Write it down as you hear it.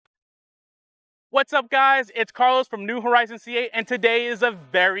What's up guys, it's Carlos from New Horizon C8 and today is a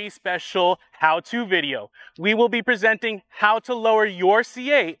very special how-to video. We will be presenting how to lower your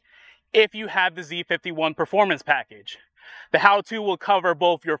C8 if you have the Z51 performance package. The how-to will cover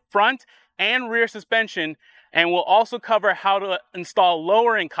both your front and rear suspension and will also cover how to install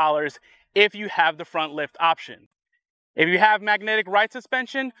lowering collars if you have the front lift option. If you have magnetic right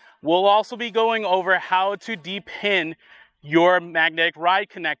suspension, we'll also be going over how to depin your magnetic ride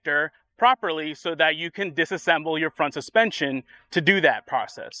connector properly so that you can disassemble your front suspension to do that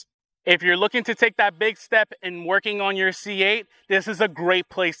process. If you're looking to take that big step in working on your C8, this is a great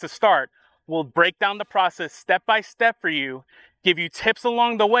place to start. We'll break down the process step by step for you, give you tips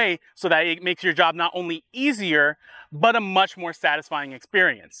along the way so that it makes your job not only easier, but a much more satisfying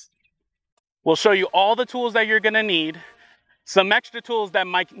experience. We'll show you all the tools that you're gonna need, some extra tools that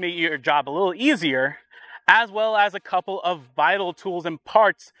might make your job a little easier, as well as a couple of vital tools and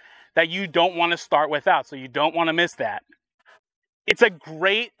parts that you don't want to start without, so you don't want to miss that. It's a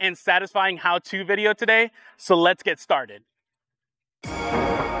great and satisfying how-to video today, so let's get started.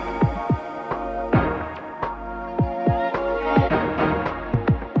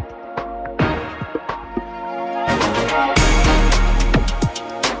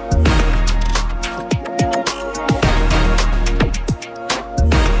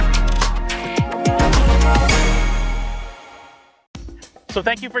 So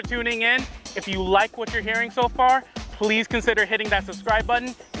thank you for tuning in. If you like what you're hearing so far, please consider hitting that subscribe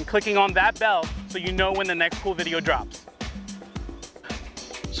button and clicking on that bell so you know when the next cool video drops.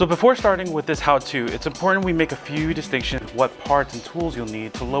 So before starting with this how-to, it's important we make a few distinctions of what parts and tools you'll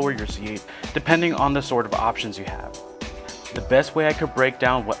need to lower your C8 depending on the sort of options you have. The best way I could break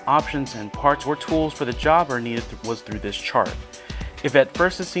down what options and parts or tools for the job are needed was through this chart. If at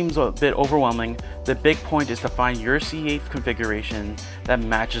first it seems a bit overwhelming, the big point is to find your C8 configuration that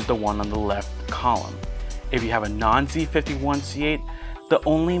matches the one on the left column. If you have a non-Z51 C8, the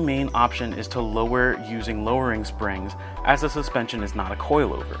only main option is to lower using lowering springs, as the suspension is not a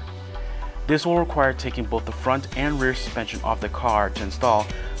coilover. This will require taking both the front and rear suspension off the car to install,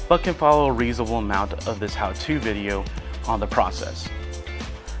 but can follow a reasonable amount of this how-to video on the process.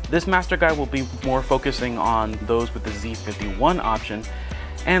 This master guide will be more focusing on those with the Z51 option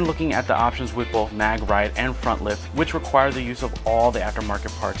and looking at the options with both mag right and front lift, which require the use of all the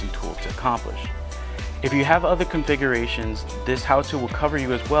aftermarket parts and tools to accomplish. If you have other configurations, this how-to will cover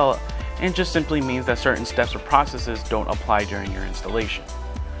you as well, and just simply means that certain steps or processes don't apply during your installation.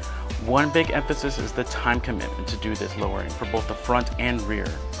 One big emphasis is the time commitment to do this lowering for both the front and rear.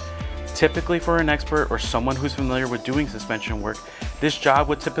 Typically for an expert or someone who's familiar with doing suspension work, this job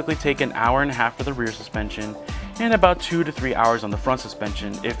would typically take an hour and a half for the rear suspension and about 2 to 3 hours on the front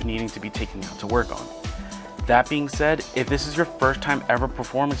suspension if needing to be taken out to work on. That being said, if this is your first time ever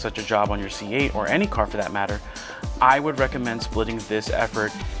performing such a job on your C8 or any car for that matter, I would recommend splitting this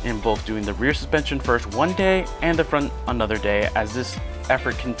effort in both doing the rear suspension first one day and the front another day, as this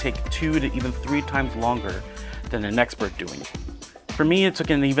effort can take 2 to even 3 times longer than an expert doing it. For me, it took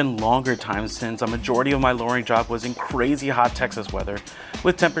an even longer time since a majority of my lowering job was in crazy hot Texas weather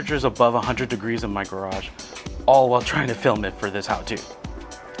with temperatures above 100 degrees in my garage, all while trying to film it for this how-to.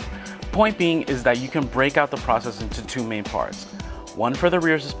 Point being is that you can break out the process into 2 main parts, one for the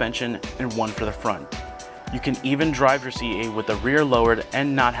rear suspension and one for the front. You can even drive your C8 with the rear lowered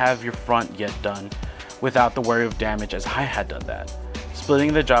and not have your front yet done without the worry of damage, as I had done that,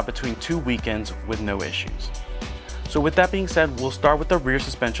 splitting the job between 2 weekends with no issues. So with that being said, we'll start with the rear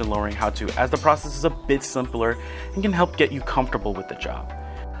suspension lowering how-to, as the process is a bit simpler and can help get you comfortable with the job.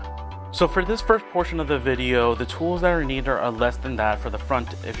 So for this first portion of the video, the tools that are needed are less than that for the front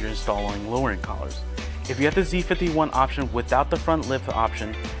if you're installing lowering collars. If you have the Z51 option without the front lift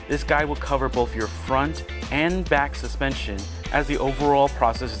option, this guide will cover both your front and back suspension, as the overall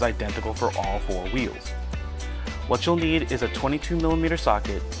process is identical for all 4 wheels. What you'll need is a 22mm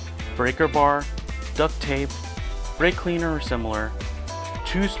socket, breaker bar, duct tape, brake cleaner or similar,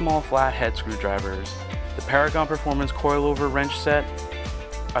 2 small flathead screwdrivers, the Paragon Performance coilover wrench set,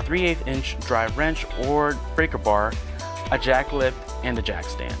 a 3/8 inch drive wrench or breaker bar, a jack lift, and a jack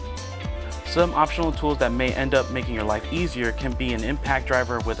stand. Some optional tools that may end up making your life easier can be an impact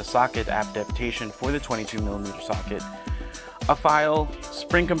driver with a socket adaptation for the 22mm socket, a file,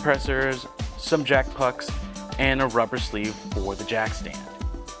 spring compressors, some jack pucks, and a rubber sleeve for the jack stand.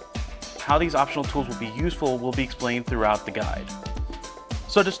 How these optional tools will be useful will be explained throughout the guide.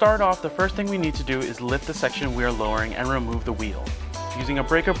 So to start off, the first thing we need to do is lift the section we are lowering and remove the wheel. Using a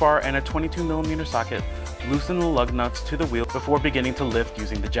breaker bar and a 22mm socket, loosen the lug nuts to the wheel before beginning to lift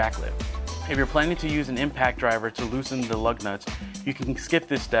using the jack lift. If you're planning to use an impact driver to loosen the lug nuts, you can skip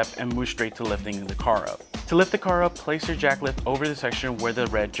this step and move straight to lifting the car up. To lift the car up, place your jack lift over the section where the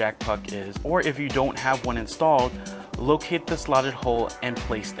red jack puck is, or if you don't have one installed, locate the slotted hole and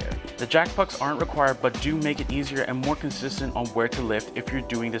place there. The jack pucks aren't required, but do make it easier and more consistent on where to lift if you're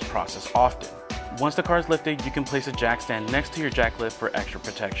doing this process often. Once the car is lifted, you can place a jack stand next to your jack lift for extra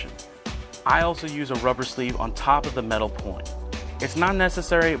protection. I also use a rubber sleeve on top of the metal point. It's not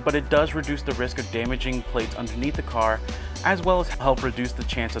necessary, but it does reduce the risk of damaging plates underneath the car, as well as help reduce the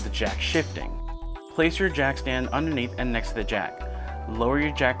chance of the jack shifting. Place your jack stand underneath and next to the jack. Lower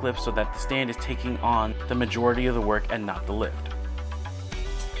your jack lift so that the stand is taking on the majority of the work and not the lift.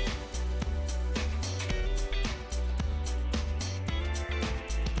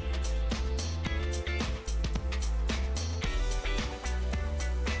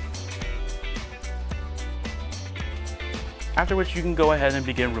 After which you can go ahead and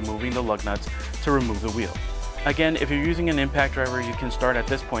begin removing the lug nuts to remove the wheel. Again, if you're using an impact driver, you can start at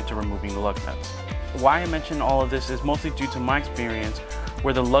this point to removing the lug nuts. Why I mention all of this is mostly due to my experience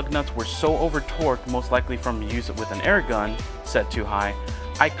where the lug nuts were so over torqued, most likely from use with an air gun set too high,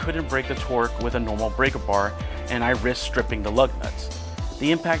 I couldn't break the torque with a normal breaker bar and I risked stripping the lug nuts.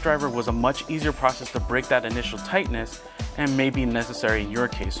 The impact driver was a much easier process to break that initial tightness and may be necessary in your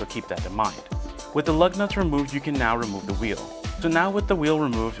case, so keep that in mind. With the lug nuts removed, you can now remove the wheel. So now with the wheel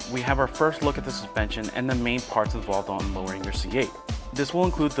removed, we have our first look at the suspension and the main parts involved on lowering your C8. This will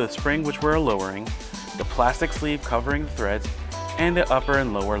include the spring which we're lowering, the plastic sleeve covering the threads, and the upper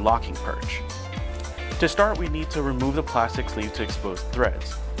and lower locking perch. To start, we need to remove the plastic sleeve to expose the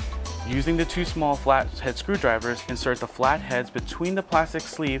threads. Using the two small flat head screwdrivers, insert the flat heads between the plastic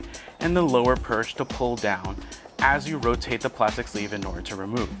sleeve and the lower perch to pull down as you rotate the plastic sleeve in order to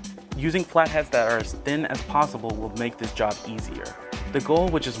remove. Using flatheads that are as thin as possible will make this job easier. The goal,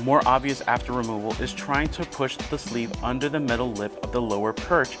 which is more obvious after removal, is trying to push the sleeve under the metal lip of the lower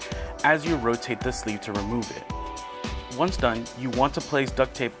perch as you rotate the sleeve to remove it. Once done, you want to place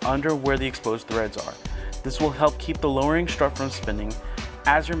duct tape under where the exposed threads are. This will help keep the lowering strut from spinning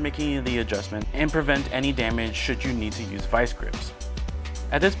as you're making the adjustment and prevent any damage should you need to use vice grips.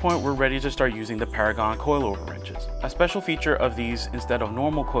 At this point, we're ready to start using the Paragon coilover wrenches. A special feature of these instead of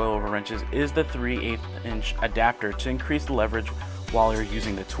normal coilover wrenches is the 3/8 inch adapter to increase the leverage while you're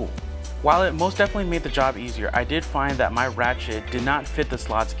using the tool. While it most definitely made the job easier, I did find that my ratchet did not fit the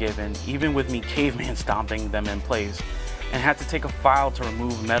slots given, even with me caveman stomping them in place, and had to take a file to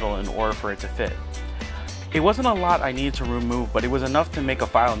remove metal in order for it to fit. It wasn't a lot I needed to remove, but it was enough to make a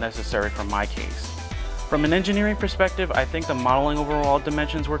file necessary for my case. From an engineering perspective, I think the modeling overall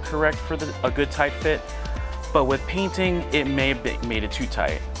dimensions were correct for a good tight fit, but with painting, it may have made it too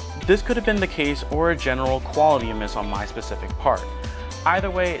tight. This could have been the case or a general quality miss on my specific part.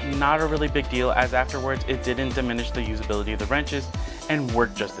 Either way, not a really big deal, as afterwards it didn't diminish the usability of the wrenches and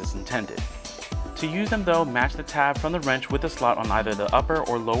worked just as intended. To use them though, match the tab from the wrench with a slot on either the upper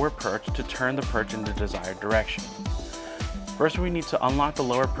or lower perch to turn the perch in the desired direction. First, we need to unlock the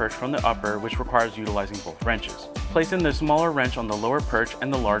lower perch from the upper, which requires utilizing both wrenches. Place in the smaller wrench on the lower perch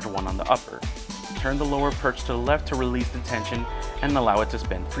and the larger one on the upper. Turn the lower perch to the left to release the tension and allow it to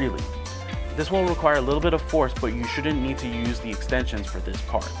spin freely. This will require a little bit of force, but you shouldn't need to use the extensions for this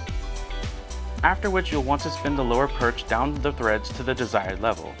part. After which, you'll want to spin the lower perch down the threads to the desired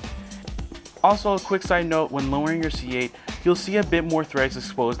level. Also, a quick side note, when lowering your C8, you'll see a bit more threads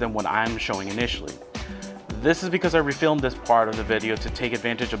exposed than what I'm showing initially. This is because I refilmed this part of the video to take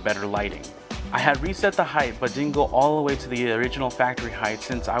advantage of better lighting. I had reset the height but didn't go all the way to the original factory height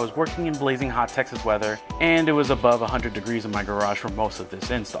since I was working in blazing hot Texas weather and it was above 100 degrees in my garage for most of this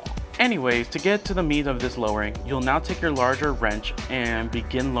install. Anyways, to get to the meat of this lowering, you'll now take your larger wrench and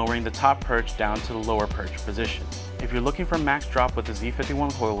begin lowering the top perch down to the lower perch position. If you're looking for max drop with the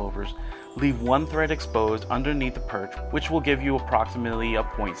Z51 coilovers, leave one thread exposed underneath the perch, which will give you approximately a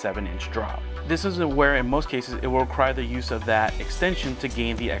 0.7 inch drop. This is where in most cases it will require the use of that extension to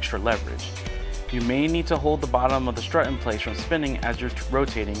gain the extra leverage. You may need to hold the bottom of the strut in place from spinning as you're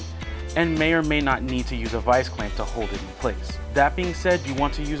rotating, and may or may not need to use a vice clamp to hold it in place. That being said, you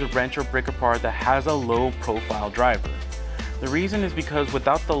want to use a wrench or breaker bar that has a low profile driver. The reason is because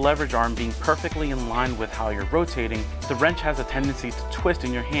without the leverage arm being perfectly in line with how you're rotating, the wrench has a tendency to twist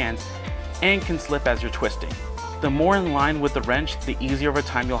in your hands and can slip as you're twisting. The more in line with the wrench, the easier of a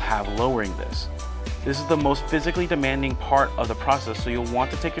time you'll have lowering this. This is the most physically demanding part of the process, so you'll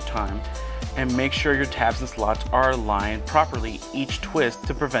want to take your time and make sure your tabs and slots are aligned properly each twist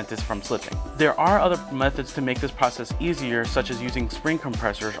to prevent this from slipping. There are other methods to make this process easier, such as using spring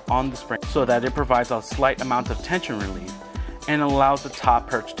compressors on the spring so that it provides a slight amount of tension relief, and allows the top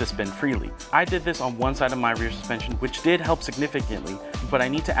perch to spin freely. I did this on one side of my rear suspension, which did help significantly, but I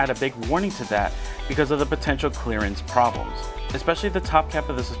need to add a big warning to that because of the potential clearance problems. Especially the top cap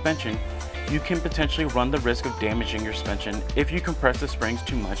of the suspension, you can potentially run the risk of damaging your suspension if you compress the springs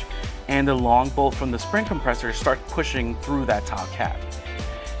too much and the long bolt from the spring compressor starts pushing through that top cap.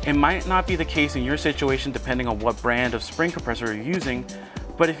 It might not be the case in your situation depending on what brand of spring compressor you're using,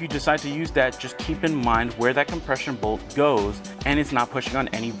 but if you decide to use that, just keep in mind where that compression bolt goes and it's not pushing on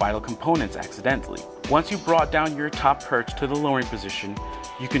any vital components accidentally. Once you've brought down your top perch to the lowering position,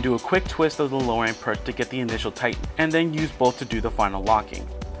 you can do a quick twist of the lowering perch to get the initial tighten, and then use both to do the final locking.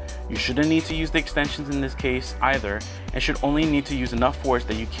 You shouldn't need to use the extensions in this case either, and should only need to use enough force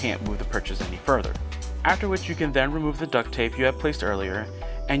that you can't move the perches any further. After which you can then remove the duct tape you had placed earlier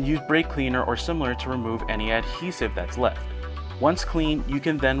and use brake cleaner or similar to remove any adhesive that's left. Once clean, you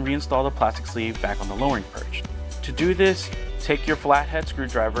can then reinstall the plastic sleeve back on the lowering perch. To do this, take your flathead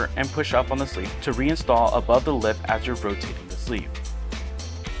screwdriver and push up on the sleeve to reinstall above the lip as you're rotating the sleeve.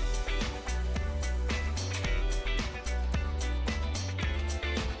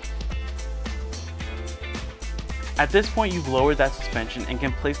 At this point, you've lowered that suspension and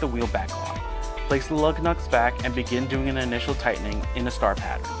can place the wheel back on. Place the lug nuts back and begin doing an initial tightening in a star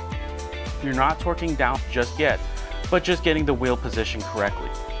pattern. You're not torquing down just yet, but just getting the wheel positioned correctly.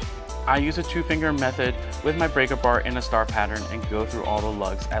 I use a 2-finger method with my breaker bar in a star pattern and go through all the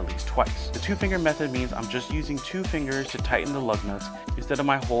lugs at least twice. The 2-finger method means I'm just using 2 fingers to tighten the lug nuts instead of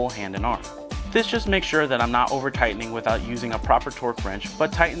my whole hand and arm. This just makes sure that I'm not over tightening without using a proper torque wrench,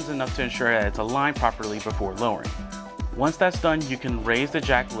 but tightens enough to ensure that it's aligned properly before lowering. Once that's done, you can raise the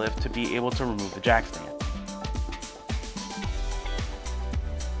jack lift to be able to remove the jack stand.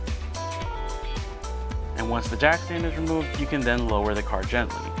 And once the jack stand is removed, you can then lower the car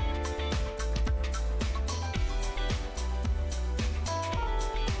gently.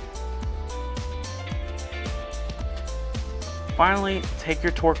 Finally, take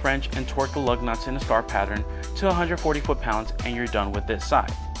your torque wrench and torque the lug nuts in a star pattern to 140 foot-pounds and you're done with this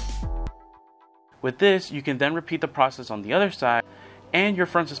side. With this, you can then repeat the process on the other side and your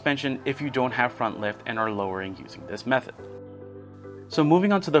front suspension if you don't have front lift and are lowering using this method. So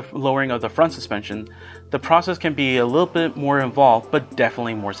moving on to the lowering of the front suspension, the process can be a little bit more involved, but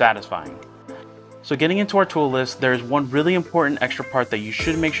definitely more satisfying. So getting into our tool list, there's one really important extra part that you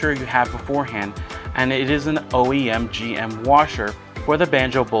should make sure you have beforehand, and it is an OEM GM washer for the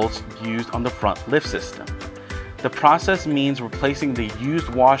banjo bolts used on the front lift system. The process means replacing the used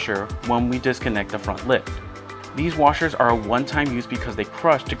washer when we disconnect the front lift. These washers are a one-time use because they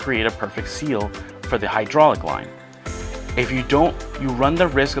crush to create a perfect seal for the hydraulic line. If you don't, you run the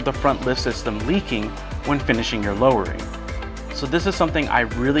risk of the front lift system leaking when finishing your lowering. So this is something I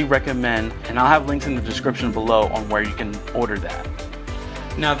really recommend, and I'll have links in the description below on where you can order that.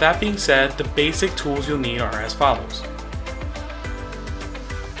 Now that being said, the basic tools you'll need are as follows.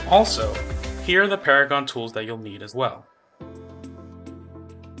 Also, here are the Paragon tools that you'll need as well.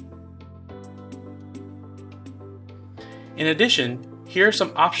 In addition, here are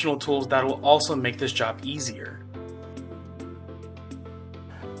some optional tools that will also make this job easier.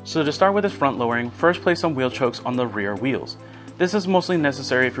 So to start with this front lowering, first place some wheel chokes on the rear wheels. This is mostly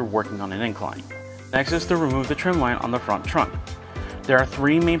necessary if you're working on an incline. Next is to remove the trim line on the front trunk. There are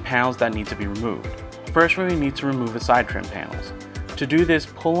 3 main panels that need to be removed. First, we need to remove the side trim panels. To do this,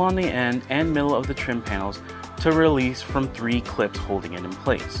 pull on the end and middle of the trim panels to release from 3 clips holding it in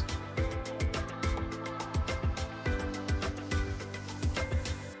place.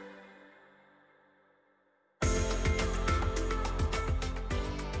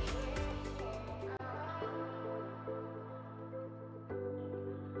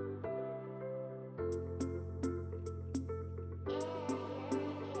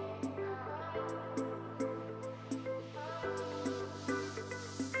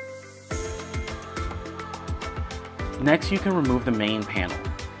 Next, you can remove the main panel.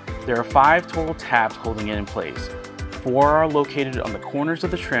 There are 5 total tabs holding it in place. 4 are located on the corners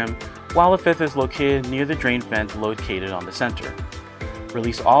of the trim, while the 5th is located near the drain vent located on the center.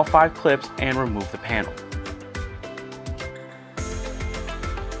 Release all 5 clips and remove the panel.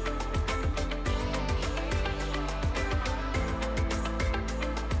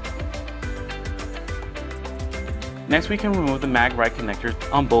 Next, we can remove the mag right connectors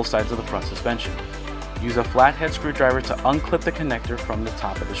on both sides of the front suspension. Use a flathead screwdriver to unclip the connector from the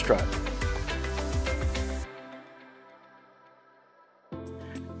top of the strut.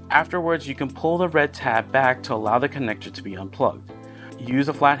 Afterwards, you can pull the red tab back to allow the connector to be unplugged. Use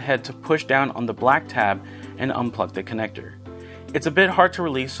a flathead to push down on the black tab and unplug the connector. It's a bit hard to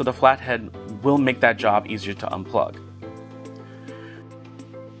release, so the flathead will make that job easier to unplug.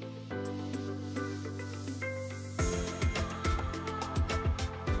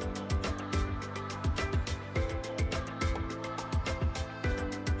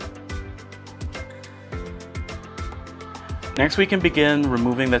 Next, we can begin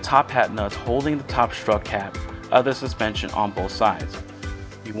removing the top hat nuts holding the top strut cap of the suspension on both sides.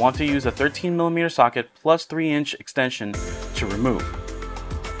 You want to use a 13mm socket plus 3-inch extension to remove.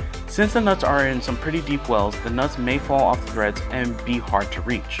 Since the nuts are in some pretty deep wells, the nuts may fall off the threads and be hard to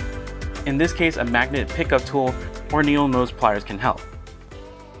reach. In this case, a magnet pickup tool or needle nose pliers can help.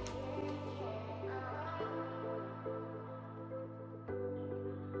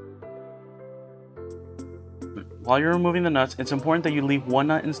 While you're removing the nuts, it's important that you leave one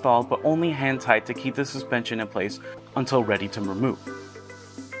nut installed but only hand tight to keep the suspension in place until ready to remove.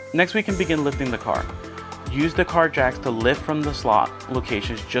 Next, we can begin lifting the car. Use the car jacks to lift from the slot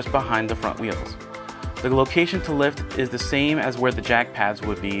locations just behind the front wheels. The location to lift is the same as where the jack pads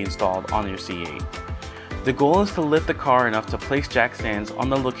would be installed on your C8. The goal is to lift the car enough to place jack stands on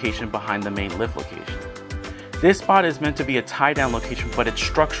the location behind the main lift location. This spot is meant to be a tie-down location, but it's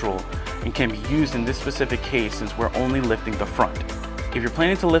structural and can be used in this specific case since we're only lifting the front. If you're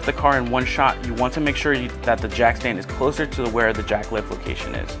planning to lift the car in one shot, you want to make sure that the jack stand is closer to where the jack lift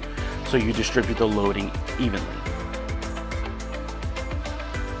location is, so you distribute the loading evenly.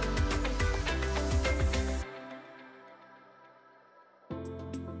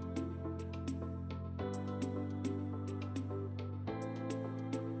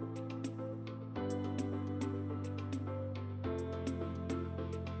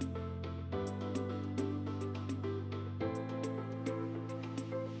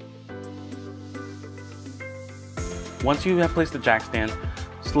 Once you have placed the jack stand,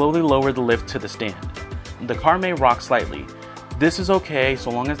 slowly lower the lift to the stand. The car may rock slightly. This is okay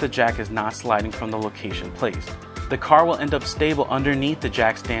so long as the jack is not sliding from the location placed. The car will end up stable underneath the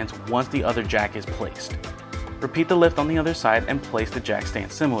jack stands once the other jack is placed. Repeat the lift on the other side and place the jack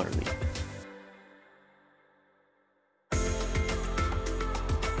stand similarly.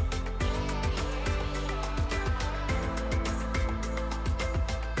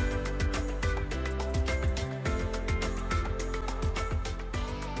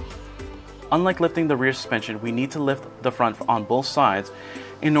 Unlike lifting the rear suspension, we need to lift the front on both sides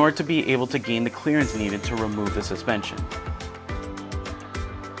in order to be able to gain the clearance needed to remove the suspension.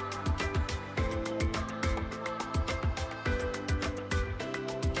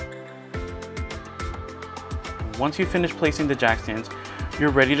 Once you finish placing the jack stands,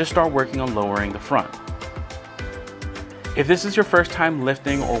 you're ready to start working on lowering the front. If this is your first time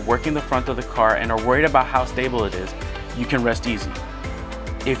lifting or working the front of the car and are worried about how stable it is, you can rest easy.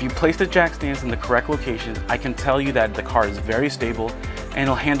 If you place the jack stands in the correct locations, I can tell you that the car is very stable and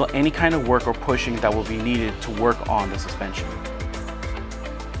will handle any kind of work or pushing that will be needed to work on the suspension.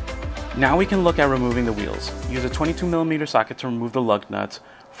 Now we can look at removing the wheels. Use a 22mm socket to remove the lug nuts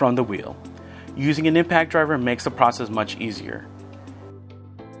from the wheel. Using an impact driver makes the process much easier.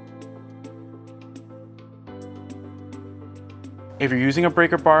 If you're using a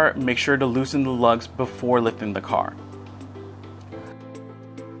breaker bar, make sure to loosen the lugs before lifting the car.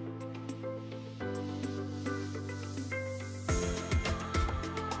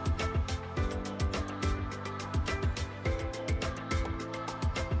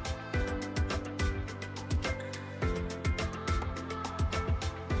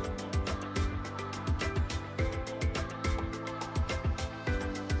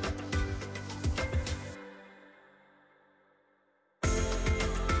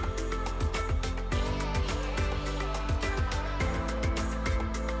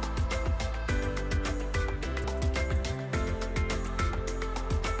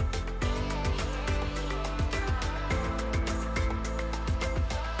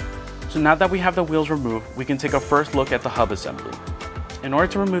 So now that we have the wheels removed, we can take a first look at the hub assembly. In order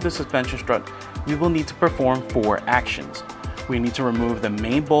to remove the suspension strut, we will need to perform 4 actions. We need to remove the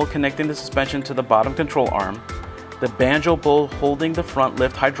main bolt connecting the suspension to the bottom control arm, the banjo bolt holding the front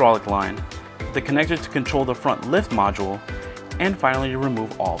lift hydraulic line, the connector to control the front lift module, and finally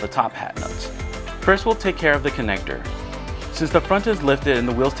remove all the top hat nuts. First, we'll take care of the connector. Since the front is lifted and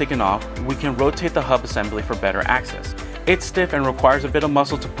the wheels taken off, we can rotate the hub assembly for better access. It's stiff and requires a bit of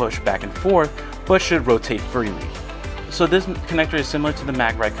muscle to push back and forth, but should rotate freely. So this connector is similar to the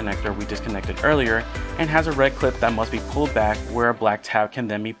mag right connector we disconnected earlier and has a red clip that must be pulled back where a black tab can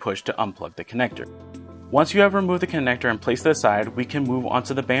then be pushed to unplug the connector. Once you have removed the connector and placed it aside, we can move on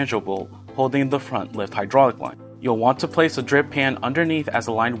to the banjo bolt holding the front lift hydraulic line. You'll want to place a drip pan underneath as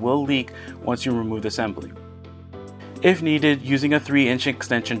the line will leak once you remove the assembly. If needed, using a 3-inch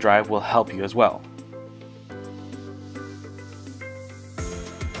extension drive will help you as well.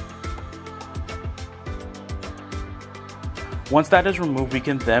 Once that is removed, we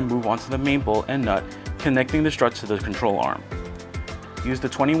can then move on to the main bolt and nut connecting the strut to the control arm. Use the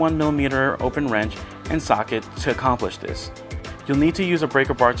 21mm open wrench and socket to accomplish this. You'll need to use a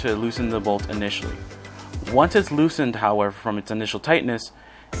breaker bar to loosen the bolt initially. Once it's loosened, however, from its initial tightness,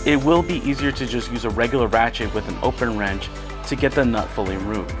 it will be easier to just use a regular ratchet with an open wrench to get the nut fully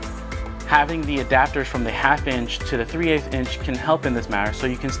removed. Having the adapters from the 1/2 inch to the 3/8 inch can help in this matter, so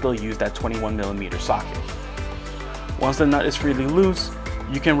you can still use that 21mm socket. Once the nut is freely loose,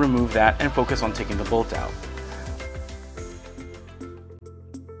 you can remove that and focus on taking the bolt out.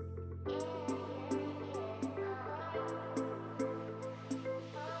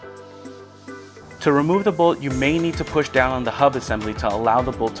 To remove the bolt, you may need to push down on the hub assembly to allow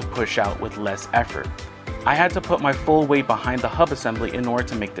the bolt to push out with less effort. I had to put my full weight behind the hub assembly in order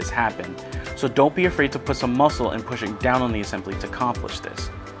to make this happen, so don't be afraid to put some muscle in pushing down on the assembly to accomplish this.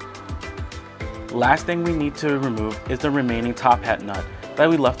 Last thing we need to remove is the remaining top hat nut that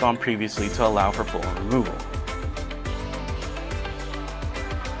we left on previously to allow for full removal.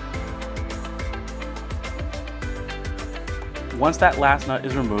 Once that last nut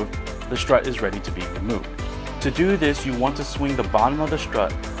is removed, the strut is ready to be removed. To do this, you want to swing the bottom of the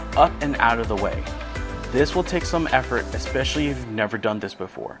strut up and out of the way. This will take some effort, especially if you've never done this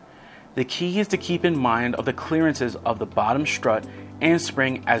before. The key is to keep in mind of the clearances of the bottom strut and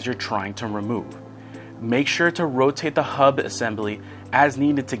spring as you're trying to remove. Make sure to rotate the hub assembly as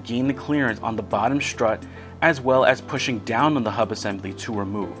needed to gain the clearance on the bottom strut, as well as pushing down on the hub assembly to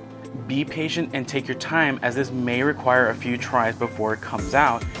remove. Be patient and take your time, as this may require a few tries before it comes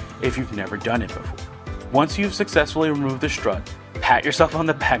out if you've never done it before. Once you've successfully removed the strut, pat yourself on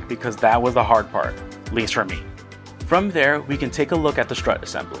the back because that was the hard part, at least for me. From there, we can take a look at the strut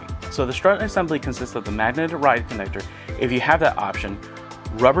assembly. So the strut assembly consists of the magnetic ride connector, if you have that option,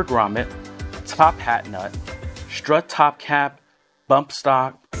 rubber grommet, top hat nut, strut top cap, bump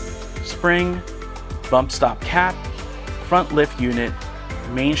stock, spring, bump stop cap, front lift unit,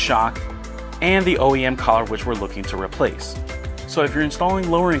 main shock, and the OEM collar which we're looking to replace. So if you're installing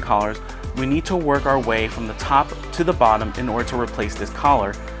lowering collars, we need to work our way from the top to the bottom in order to replace this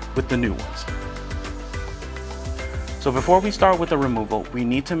collar with the new ones. So before we start with the removal, we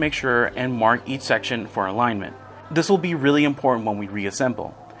need to make sure and mark each section for alignment. This will be really important when we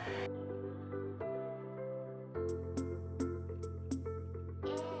reassemble.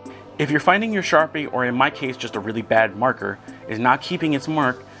 If you're finding your Sharpie, or in my case just a really bad marker, is not keeping its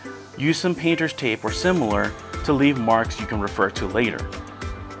mark, use some painter's tape or similar to leave marks you can refer to later.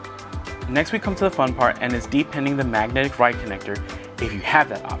 Next we come to the fun part, and it's deep pinning the magnetic ride connector if you have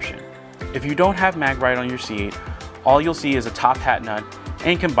that option. If you don't have mag ride on your C8, all you'll see is a top hat nut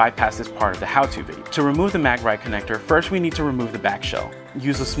and can bypass this part of the how-to video. To remove the mag ride connector, first we need to remove the back shell.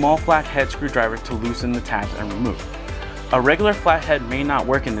 Use a small flathead screwdriver to loosen the tabs and remove. A regular flathead may not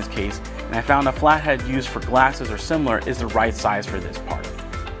work in this case, and I found a flathead used for glasses or similar is the right size for this part.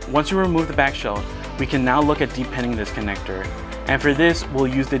 Once you remove the back shell, we can now look at deep pinning this connector, and for this we'll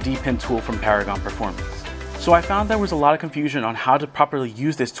use the deep pin tool from Paragon Performance. So I found there was a lot of confusion on how to properly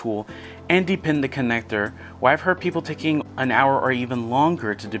use this tool and deep pin the connector, where I've heard people taking an hour or even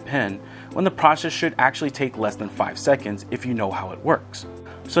longer to deep pin, when the process should actually take less than 5 seconds if you know how it works.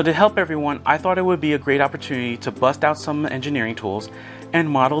 So to help everyone, I thought it would be a great opportunity to bust out some engineering tools and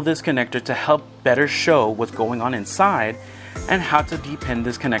model this connector to help better show what's going on inside and how to deep pin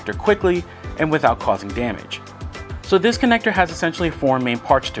this connector quickly and without causing damage. So this connector has essentially 4 main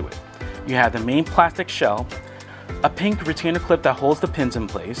parts to it. You have the main plastic shell, a pink retainer clip that holds the pins in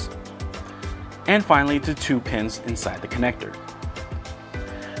place, and finally the 2 pins inside the connector.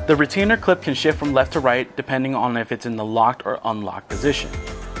 The retainer clip can shift from left to right depending on if it's in the locked or unlocked position.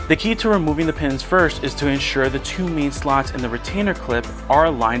 The key to removing the pins first is to ensure the 2 main slots in the retainer clip are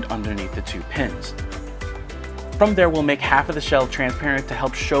aligned underneath the 2 pins. From there, we'll make half of the shell transparent to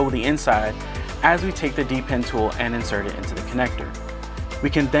help show the inside as we take the D-pin tool and insert it into the connector.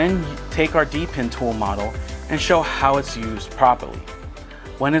 We can then take our D-pin tool model and show how it's used properly.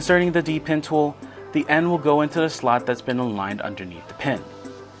 When inserting the D-pin tool, the end will go into the slot that's been aligned underneath the pin.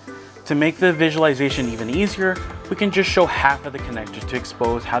 To make the visualization even easier, we can just show half of the connector to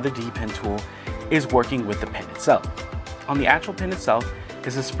expose how the D-pin tool is working with the pin itself. On the actual pin itself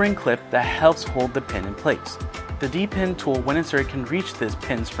is a spring clip that helps hold the pin in place. The D-pin tool, when inserted, can reach this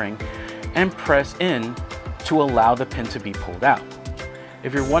pin spring and press in to allow the pin to be pulled out.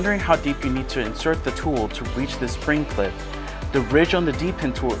 If you're wondering how deep you need to insert the tool to reach this spring clip, the ridge on the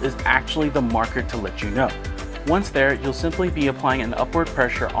D-pin tool is actually the marker to let you know. Once there, you'll simply be applying an upward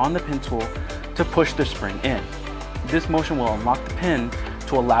pressure on the pin tool to push the spring in. This motion will unlock the pin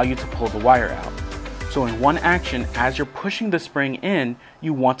to allow you to pull the wire out. So in one action, as you're pushing the spring in,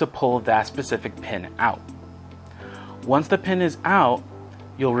 you want to pull that specific pin out. Once the pin is out,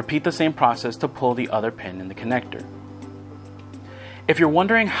 you'll repeat the same process to pull the other pin in the connector. If you're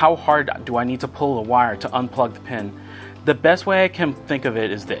wondering how hard do I need to pull the wire to unplug the pin, the best way I can think of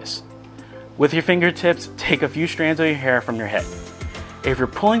it is this. With your fingertips, take a few strands of your hair from your head. If you're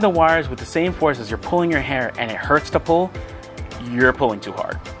pulling the wires with the same force as you're pulling your hair and it hurts to pull, you're pulling too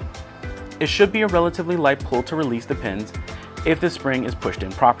hard. It should be a relatively light pull to release the pins if the spring is pushed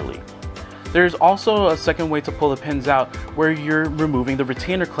in properly. There's also a second way to pull the pins out where you're removing the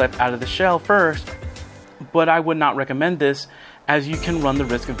retainer clip out of the shell first, but I would not recommend this as you can run the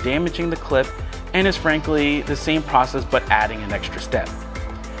risk of damaging the clip and is frankly the same process but adding an extra step.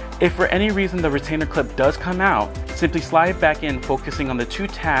 If for any reason the retainer clip does come out, simply slide it back in, focusing on the two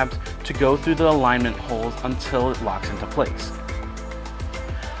tabs to go through the alignment holes until it locks into place.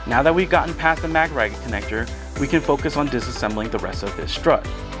 Now that we've gotten past the mag ride connector, we can focus on disassembling the rest of this strut.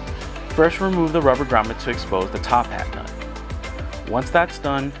 First, remove the rubber grommet to expose the top hat nut. Once that's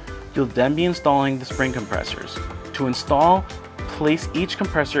done, you'll then be installing the spring compressors. To install, place each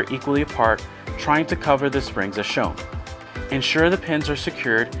compressor equally apart, trying to cover the springs as shown. Ensure the pins are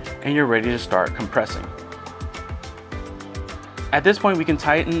secured and you're ready to start compressing. At this point, we can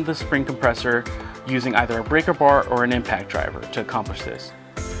tighten the spring compressor using either a breaker bar or an impact driver to accomplish this.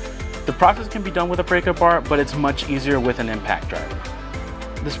 The process can be done with a breaker bar, but it's much easier with an impact driver.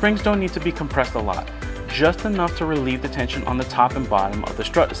 The springs don't need to be compressed a lot, just enough to relieve the tension on the top and bottom of the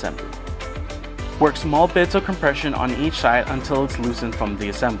strut assembly. Work small bits of compression on each side until it's loosened from the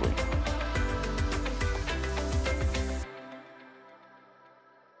assembly.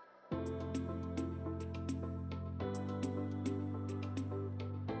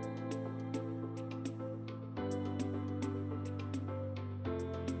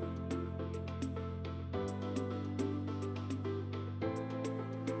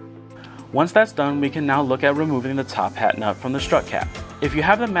 Once that's done, we can now look at removing the top hat nut from the strut cap. If you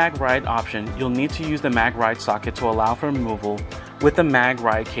have the mag ride option, you'll need to use the mag ride socket to allow for removal with the mag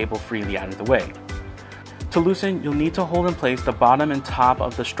ride cable freely out of the way. To loosen, you'll need to hold in place the bottom and top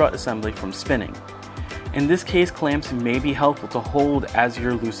of the strut assembly from spinning. In this case, clamps may be helpful to hold as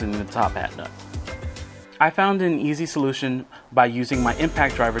you're loosening the top hat nut. I found an easy solution by using my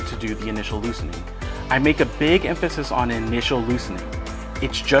impact driver to do the initial loosening. I make a big emphasis on initial loosening.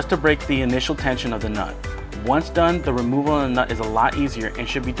 It's just to break the initial tension of the nut. Once done, the removal of the nut is a lot easier and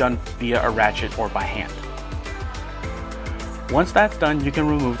should be done via a ratchet or by hand. Once that's done, you can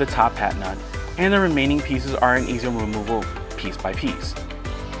remove the top hat nut, and the remaining pieces are an easy removal piece by piece.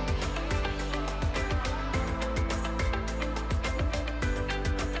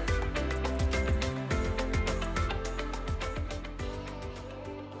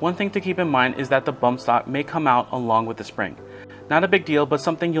 One thing to keep in mind is that the bump stock may come out along with the spring. Not a big deal, but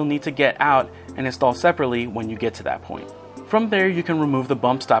something you'll need to get out and install separately when you get to that point. From there, you can remove the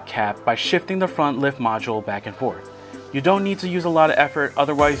bump stop cap by shifting the front lift module back and forth. You don't need to use a lot of effort,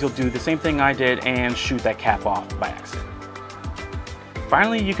 otherwise you'll do the same thing I did and shoot that cap off by accident.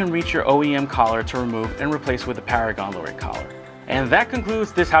 Finally, you can reach your OEM collar to remove and replace with a Paragon lowering collar. And that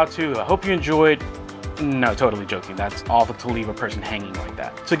concludes this how-to. I hope you enjoyed. No, totally joking. That's awful to leave a person hanging like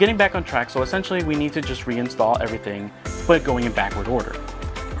that. So getting back on track, so essentially we need to just reinstall everything, but going in backward order.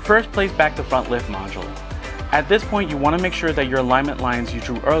 First, place back the front lift module. At this point, you want to make sure that your alignment lines you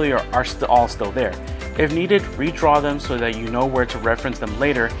drew earlier are all still there. If needed, redraw them so that you know where to reference them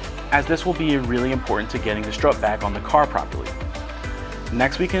later, as this will be really important to getting the strut back on the car properly.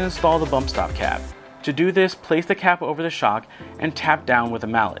 Next, we can install the bump stop cap. To do this, place the cap over the shock and tap down with a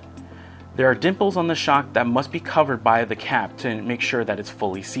mallet. There are dimples on the shock that must be covered by the cap to make sure that it's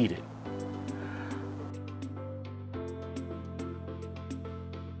fully seated.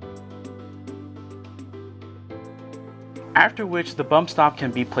 After which, the bump stop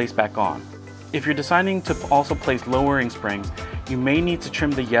can be placed back on. If you're deciding to also place lowering springs, you may need to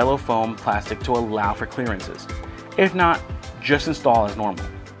trim the yellow foam plastic to allow for clearances. If not, just install as normal.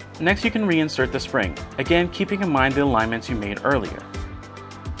 Next, you can reinsert the spring, again keeping in mind the alignments you made earlier.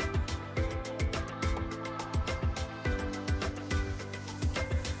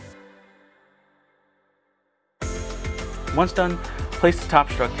 Once done, place the top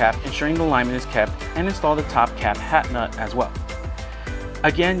strut cap, ensuring the alignment is kept, and install the top cap hat nut as well.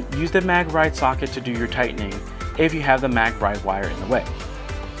 Again, use the mag ride socket to do your tightening if you have the mag ride wire in the way.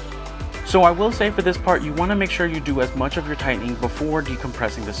 So I will say for this part, you want to make sure you do as much of your tightening before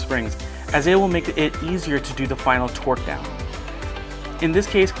decompressing the springs, as it will make it easier to do the final torque down. In this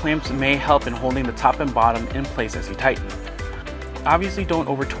case, clamps may help in holding the top and bottom in place as you tighten. Obviously don't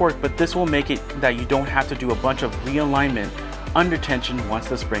over torque, but this will make it that you don't have to do a bunch of realignment under tension once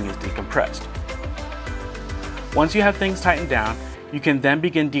the spring is decompressed. Once you have things tightened down, you can then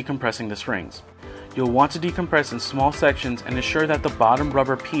begin decompressing the springs. You'll want to decompress in small sections and ensure that the bottom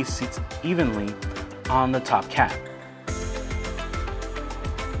rubber piece seats evenly on the top cap.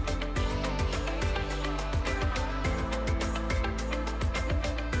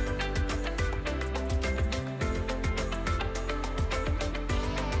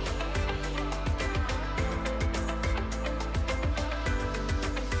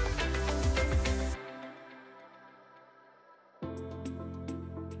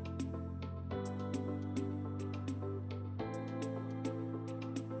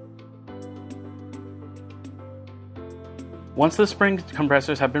 Once the spring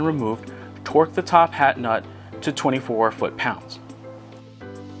compressors have been removed, torque the top hat nut to 24 foot-pounds.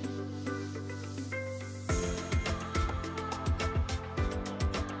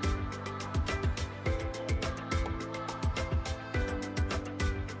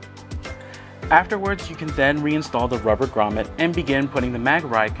 Afterwards, you can then reinstall the rubber grommet and begin putting the mag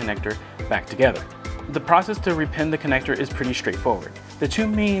ride connector back together. The process to repin the connector is pretty straightforward. The two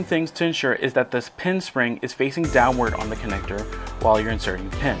main things to ensure is that the pin spring is facing downward on the connector while you're inserting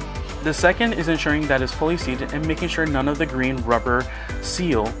the pin. The second is ensuring that it's fully seated and making sure none of the green rubber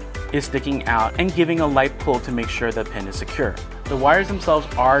seal is sticking out and giving a light pull to make sure the pin is secure. The wires themselves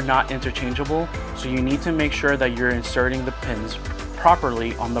are not interchangeable, so you need to make sure that you're inserting the pins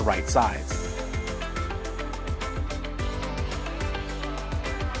properly on the right sides.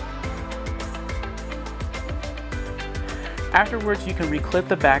 Afterwards, you can reclip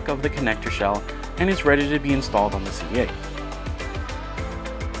the back of the connector shell and it's ready to be installed on the C8.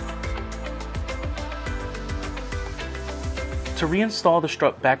 To reinstall the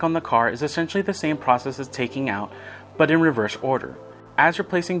strut back on the car is essentially the same process as taking out, but in reverse order. As you're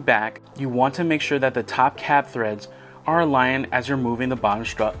placing back, you want to make sure that the top cap threads are aligned as you're moving the bottom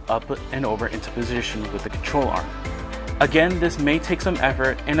strut up and over into position with the control arm. Again, this may take some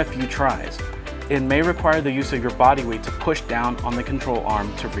effort and a few tries. It may require the use of your body weight to push down on the control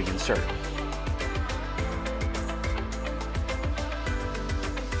arm to reinsert.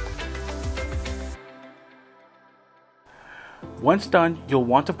 Once done, you'll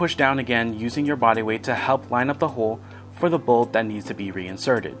want to push down again using your body weight to help line up the hole for the bolt that needs to be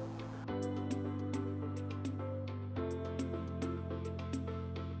reinserted.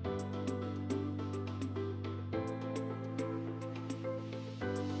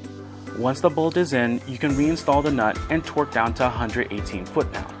 Once the bolt is in, you can reinstall the nut and torque down to 118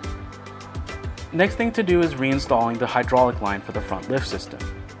 foot-pounds. Next thing to do is reinstalling the hydraulic line for the front lift system.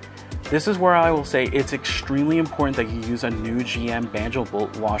 This is where I will say it's extremely important that you use a new GM banjo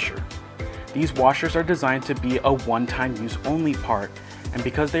bolt washer. These washers are designed to be a one-time use only part, and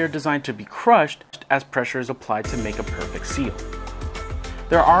because they are designed to be crushed as pressure is applied to make a perfect seal.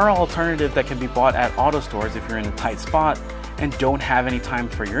 There are alternatives that can be bought at auto stores if you're in a tight spot and don't have any time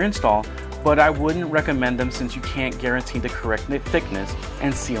for your install, but I wouldn't recommend them since you can't guarantee the correct thickness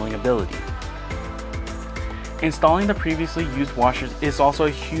and sealing ability. Installing the previously used washers is also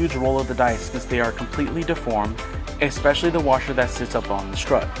a huge roll of the dice since they are completely deformed, especially the washer that sits up on the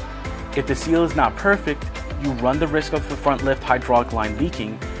strut. If the seal is not perfect, you run the risk of the front lift hydraulic line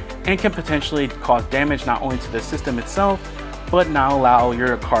leaking and can potentially cause damage not only to the system itself, but not allow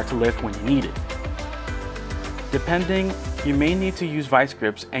your car to lift when you need it. Depending, you may need to use vice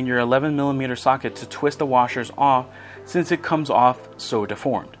grips and your 11mm socket to twist the washers off since it comes off so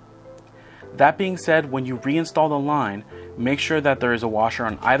deformed. That being said, when you reinstall the line, make sure that there is a washer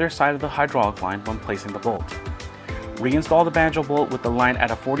on either side of the hydraulic line when placing the bolt. Reinstall the banjo bolt with the line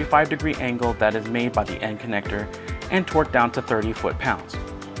at a 45-degree angle that is made by the end connector and torque down to 30 foot-pounds.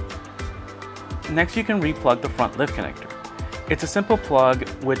 Next, you can replug the front lift connector. It's a simple plug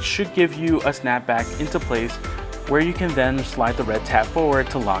which should give you a snapback into place where you can then slide the red tab forward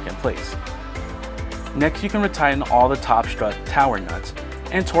to lock in place. Next, you can retighten all the top strut tower nuts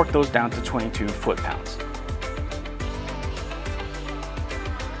and torque those down to 22 foot-pounds.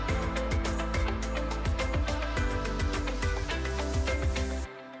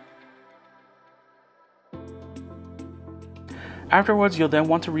 Afterwards, you'll then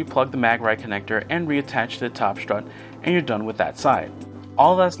want to replug the mag ride connector and reattach the top strut, and you're done with that side.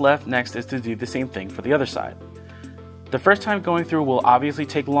 All that's left next is to do the same thing for the other side. The first time going through will obviously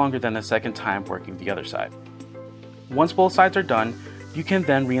take longer than the second time working the other side. Once both sides are done, you can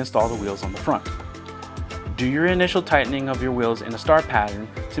then reinstall the wheels on the front. Do your initial tightening of your wheels in a star pattern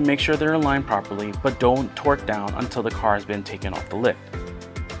to make sure they're aligned properly, but don't torque down until the car has been taken off the lift.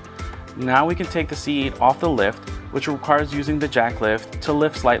 Now we can take the C8 off the lift, which requires using the jack lift to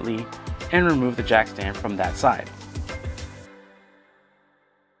lift slightly and remove the jack stand from that side.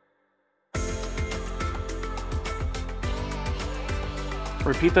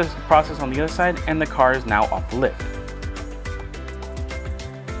 Repeat the process on the other side and the car is now off the lift.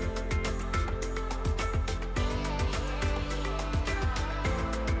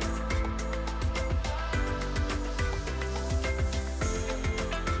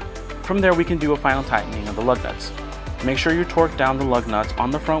 From there we can do a final tightening of the lug nuts. Make sure you torque down the lug nuts on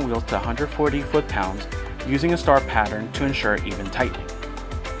the front wheels to 140 foot-pounds using a star pattern to ensure even tightening.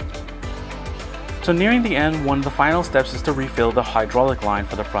 So nearing the end, one of the final steps is to refill the hydraulic line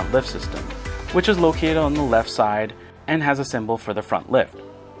for the front lift system, which is located on the left side and has a symbol for the front lift.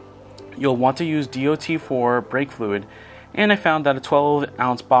 You'll want to use DOT4 brake fluid, and I found that a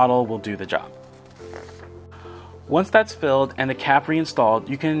 12-ounce bottle will do the job. Once that's filled and the cap reinstalled,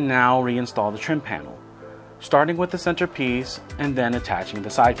 you can now reinstall the trim panel, starting with the center piece and then attaching the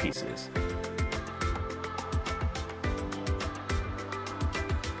side pieces.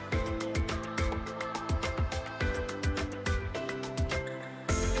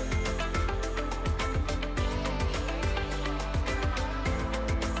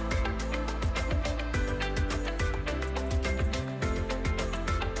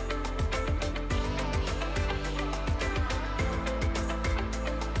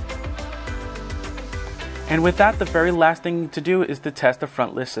 And with that, the very last thing to do is to test the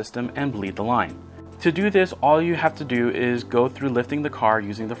front lift system and bleed the line. To do this, all you have to do is go through lifting the car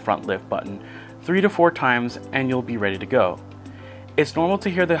using the front lift button 3 to 4 times and you'll be ready to go. It's normal to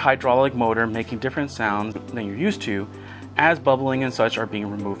hear the hydraulic motor making different sounds than you're used to, as bubbling and such are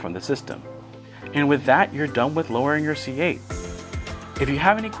being removed from the system. And with that, you're done with lowering your C8. If you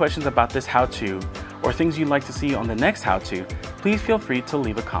have any questions about this how-to, or things you'd like to see on the next how-to, please feel free to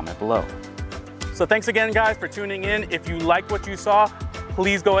leave a comment below. So thanks again, guys, for tuning in. If you liked what you saw,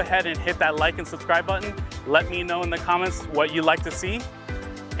 please go ahead and hit that like and subscribe button. Let me know in the comments what you'd like to see,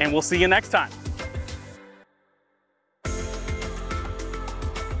 and we'll see you next time.